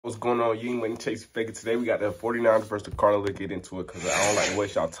What's going on? You ain't waiting Chase Faker. Today we got the 49ers versus the Cardinals. To get into it because I don't like to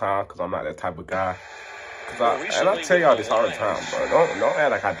waste y'all time because I'm not that type of guy. And I tell y'all this all the time, bro. Don't act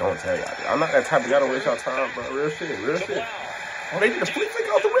like I don't tell y'all this. I'm not that type of guy to waste y'all time, bro. Real shit, real shit. Oh, they did a flip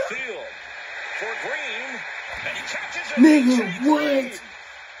flick off the rim. Nigga, what?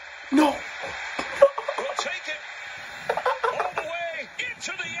 No. We'll take it all the way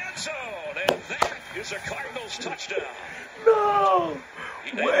into the end zone, and that is a Cardinals touchdown. No.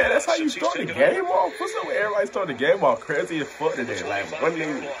 Man, that's how you start the game off? What's up with everybody start the game off crazy as fuck today? Like, one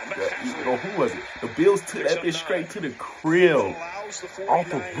thing, who was it? The Bills took that bitch straight to the crib, off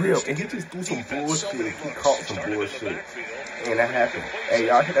the rip, and he just threw some bullshit. He caught some bullshit, and that happened. Hey,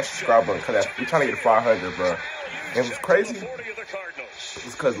 y'all hit that subscribe button, because we trying to get to 500, bro. And what's crazy,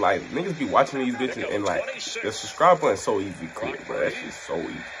 it's because, like, niggas be watching these bitches, and, like, the subscribe button so easy to click, bro. That shit's so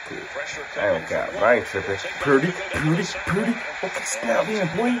easy to click. I don't care, but I ain't tripping. Pretty. Okay, snap in,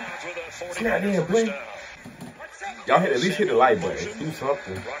 boy. Snap in, boy. Y'all at least hit the like button. Do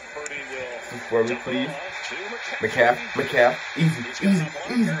something. For me, please. McCaff. Easy.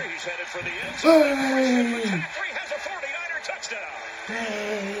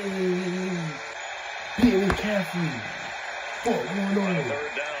 Hey. Beat McCaffrey. What going on?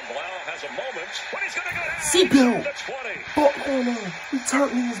 Seatbelt. What going on? We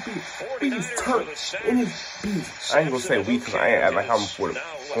turned in this bitch. We just turned in this bitch. I ain't gonna say we because I ain't act like I'm going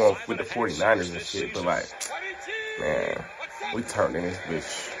with the 49ers and shit, but like, man, we turned in this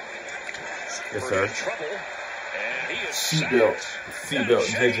bitch. Yes, sir. Seatbelt,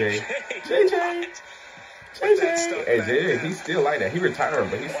 JJ. Hey, JJ, he's still like that. He retired,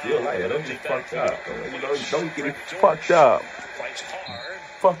 but he's still like that. Don't get fucked up. Don't get it fucked up.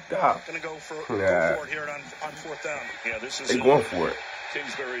 Fucked up. Gonna go for yeah. Here on fourth down. Yeah, this is they going for it.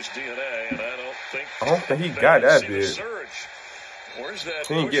 Kingsbury's DNA, and I don't think he got that big.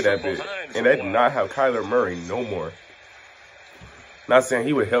 He didn't get that big. And they do not have Kyler Murray no more. Not saying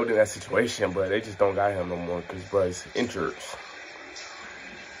he would have helped in that situation, but they just don't got him no more because bro is injured.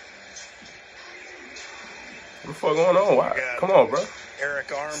 What the fuck going on? Why? Come on, bro. Eric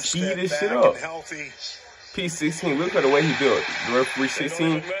Armstead speed this shit up. Healthy. P16, look at the way he built. The referee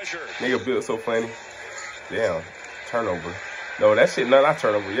 16, nigga built so funny. Damn, turnover. No, that shit, not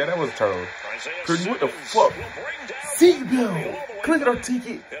turnover. Yeah, that was a turnover. Pretty, what the fuck? Seatbelt. Click our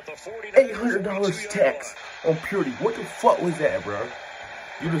ticket. $800 tax on Purity. What the fuck was that, bro?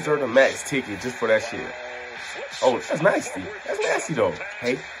 You deserve a max ticket just for that shit. Oh, that's nasty. That's nasty, though.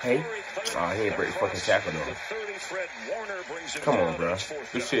 Hey. Oh, he ain't break the fucking tackle, though. Come on, bro.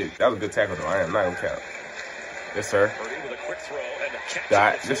 Good shit. That was a good tackle, though. I am not gonna count. Yes, sir.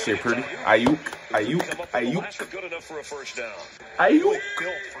 Got this shit pretty. Ayuk.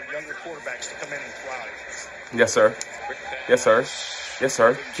 Yes, sir.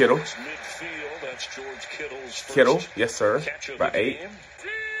 Kittle. Yes, sir. About 8.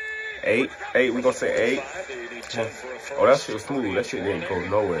 We gonna say 8. Oh, that shit was smooth. That shit didn't go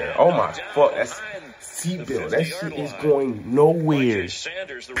nowhere. Oh my fuck. That's seatbelt. That shit is going nowhere.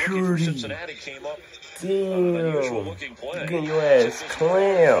 Purity. Damn. Getting your ass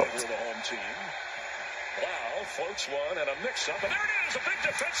clamped.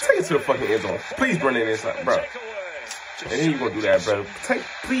 Take it to the fucking end zone. Please run it inside, bro. And then you gonna do that, bro.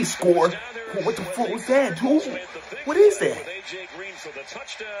 Please score. What the fuck was that, dude? What is that?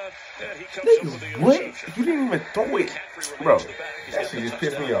 Nigga, what? You didn't even throw it. Bro, that shit just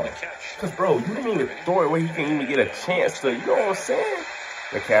pissed me off. Because, bro, you didn't even throw it where he can even get a chance to, you know what I'm saying?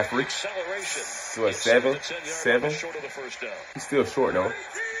 McCaffrey. So at 7? He's still short, though.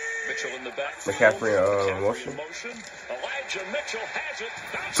 McCaffrey motion.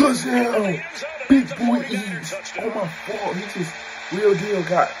 Touchdown! Big boy Eves. Oh my fault. He just real deal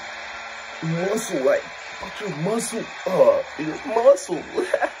got muscle, like put your muscle up. Your muscle.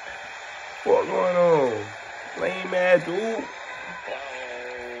 What going on? Lame ass dude.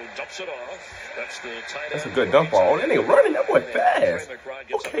 That's a good dump ball. Oh, that nigga running. That boy fast.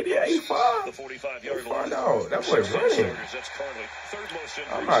 Okay, yeah, 85. 85 now. That boy running.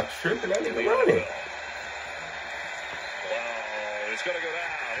 I'm not tripping. That nigga running.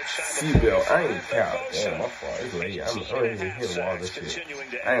 Seatbelt. I ain't count. Damn, my fault. It's late. I'm hit the wall this shit.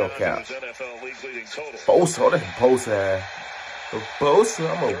 I ain't gonna count. Bosa. Oh, that's Bosa. Bosa.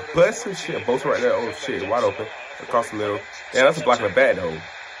 I'm gonna bust some shit. Bosa right there. Oh shit, wide open. Across the middle. Yeah, that's a block in the back though.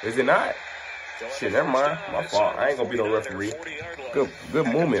 Is it not? Shit, never mind. My fault. I ain't gonna be no referee. Good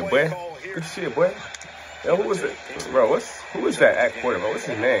movement, boy. Good shit, boy. Yo, who is it? Bro, who is that at quarterback? What's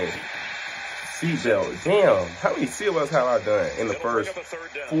his name? Seatbelt. Damn. How many seatbelts have I done in the first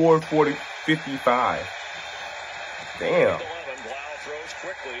 4:55? Damn.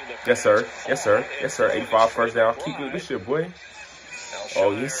 Yes, sir. Yes, sir. Yes, sir. 85 first down. Keep with this shit, boy.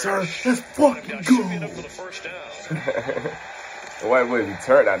 Oh, yes, sir. Let's fucking go. Wait, he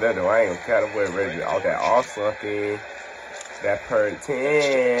turned out there, though. I ain't gonna count. Boy ready to all that awesome thing. That per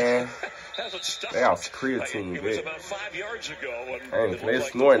 10. They all creatine, bitch. I ain't they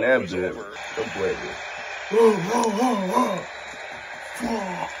snoring that bitch. Good boy, bitch.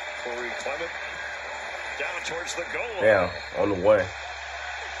 Down on the one.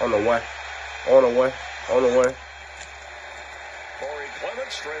 On the one. On the one. On the one. Corey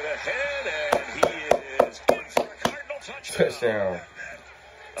Clement straight ahead, and he is in for a Cardinal touchdown.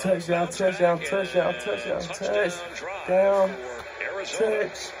 Touchdown. Touchdown. Touchdown. Touchdown. Touchdown.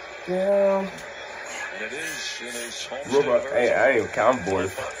 Touchdown. It is in his home robot. Hey, I ain't count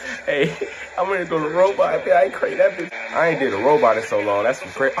boys. Hey, I'm gonna do the robot. I ain't crazy. That bitch. I ain't did a robot in so long. That's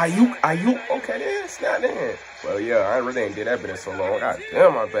crazy. Are you okay? Then snap in. Well, yeah, I really ain't did that bit in so long. God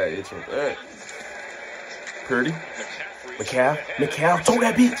damn, my back itching. Purdy. McCall. Throw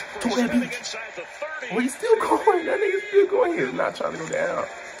that bitch. Oh, he's still going. That nigga's still going. He's not trying to go down.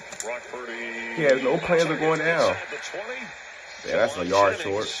 He has no plans of going down. Yeah, that's a yard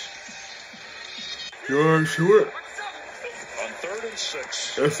short. Yard short. On 3rd and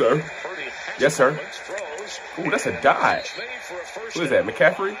 6. Yes, sir. Yes, sir. Ooh, that's a dot. Who is that,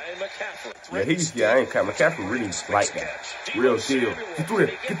 McCaffrey? Yeah, I ain't count. McCaffrey really like that. Real deal. Get through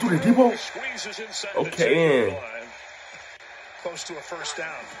there, Debo. Okay, then. Close to a first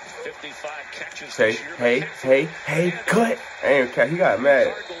down. 55 catches. Hey, cut. I ain't count. He got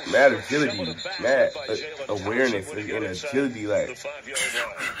mad agility, mad awareness and agility, like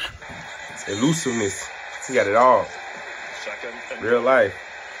elusiveness. He got it all. Real life.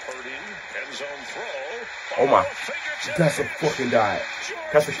 Oh my, that's a fucking dot.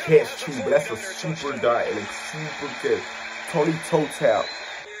 That's a catch too, but that's a super dot and a super catch. Tony toe tap.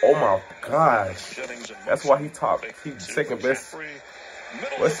 Oh my gosh. That's why he top. He's second best.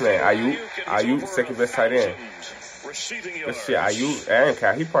 What's his name? Ayuk, second best tight end. This shit, Ayuk, Aaron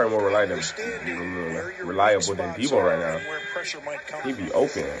Cat, he probably more reliable than Debo right now. He be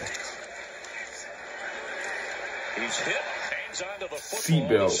open. He's hit. Hangs onto the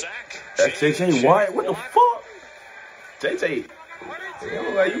seatbelt. That's JJ Watt. What the fuck? JJ.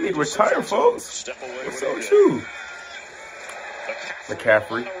 Like, you need to retire, folks. What's up with you?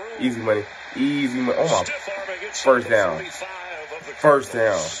 McCaffrey. Easy money. Oh my. First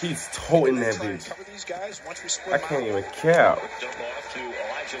down. He's toting that bitch. I can't even cap.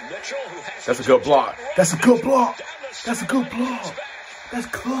 That's a good block. That's clutch.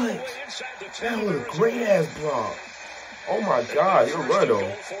 That was a great ass block. Oh my God, you're a run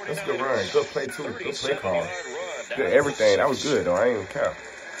though. That's a good run. Good play too. Good play call. Good everything. That was good though. I ain't even cap.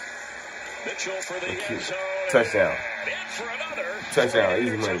 Touchdown.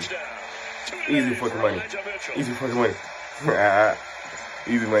 Easy money. Easy fucking money.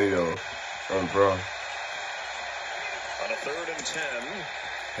 Easy money though. Bro. On a 3rd and 10.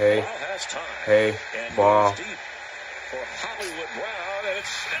 Hey, ball. For Hollywood Brown, and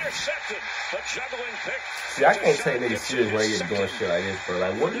it's intercepted. The juggling pick. See, I can't take niggas serious when you're doing shit like this, bro.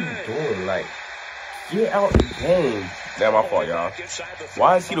 Like, what are you doing? Like, get out the game. That's my fault, y'all.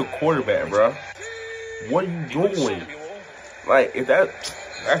 Why is he the quarterback, bro? What are you doing? Like, if that's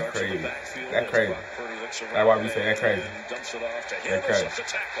crazy. That's crazy. That's why we say that's crazy. That's crazy.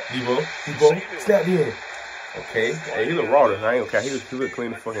 Debo, snap in. Okay. Hey, he look raw though. I ain't okay. He look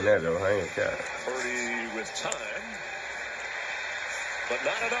clean the fucking that though. I ain't okay. Purdy with time. But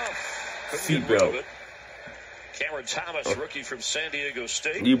not enough. Seatbelt. Cameron Thomas, rookie from San Diego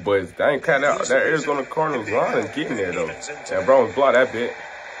State. You boys, I ain't cutting out that Arizona Cardinals line and getting there though. That Browns block that bit.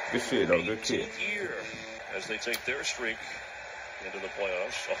 Good shit though. Good kid. As they take their streak into the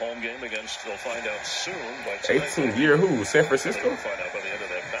playoffs, a home game against, they'll find out soon. 18th year who? San Francisco? We'll find out by the end of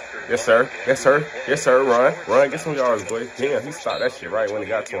that Packers. Yes, sir. Run. Get some yards, boys. Damn, he stopped that shit right when it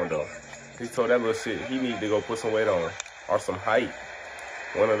got to him though. He told that little shit he needed to go put some weight on or some height.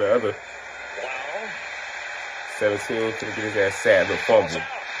 One or the other. Wow. 17 to get his ass sad, but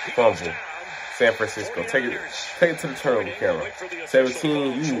fumble. San Francisco. Take it to the turnover camera.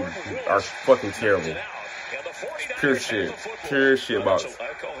 17, you are fucking terrible. Pure shit box.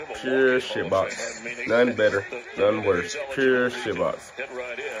 None better, none worse. Pure shit box.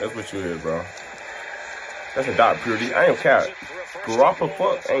 That's what you is, bro. That's a dot, Purdy. I ain't cap. Garoppolo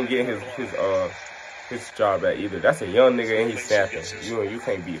fuck ain't getting his job back either. That's a young nigga and he's snapping. You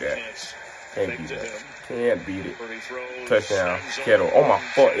can't beat that. Can't beat it. Touchdown. Kettle. Oh my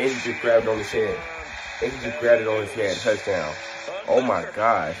fuck. And he just grabbed it on his head. Touchdown. Oh my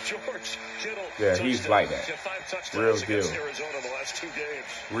gosh. Yeah, he's like that. Real deal.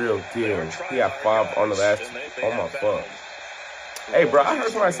 Real deal. He had 5 on the last. Oh my fuck. Hey, bro, I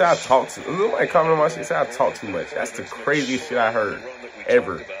heard somebody say I talk too. Somebody comment on my shit say I talk too much. That's the craziest shit I heard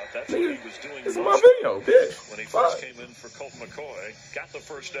ever. Nigga, this is my video, bitch. Fuck. Got the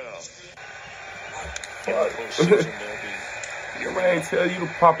first down. Fuck. Somebody ain't tell you to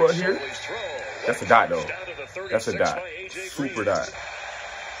pop up here. That's a dot, though. That's a dot. Super dot.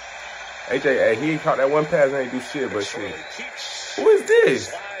 AJ, hey, he ain't caught that one pass and ain't do shit, but shit. Who is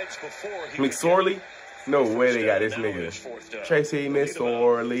this? McSorley? No way they got this nigga. Tracy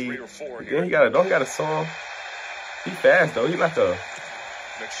McSorley. Then he don't got a song. He fast though. He like a.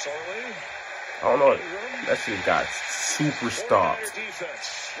 I don't know. That shit got super stopped.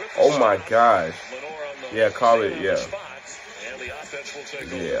 Oh my gosh. Yeah, call it. Yeah.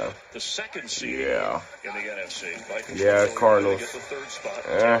 Yeah. The second seed Yeah. in the NFC. Yeah, Cardinals.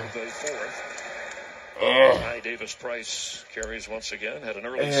 Davis Price carries once again. Had an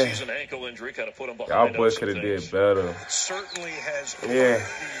early season ankle injury, kind of put him behind. Y'all boys could have did better. It certainly has. Yeah.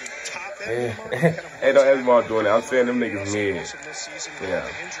 Hey, don't ask me about doing that. I'm saying them niggas mid. Yeah.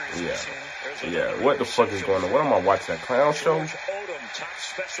 Yeah. Yeah. What the fuck is going on? What am I watching? That clown show?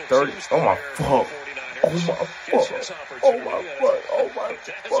 30. Oh my fuck. Oh my fuck. Oh my fuck. Oh my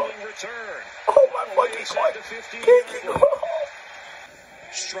fuck. Oh my fucking fuck.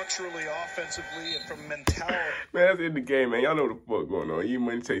 Structurally, offensively, and from mentality. Man, that's in the game, man. Y'all know what the fuck going on. You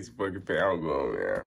money takes your fucking pay. I don't go on, man.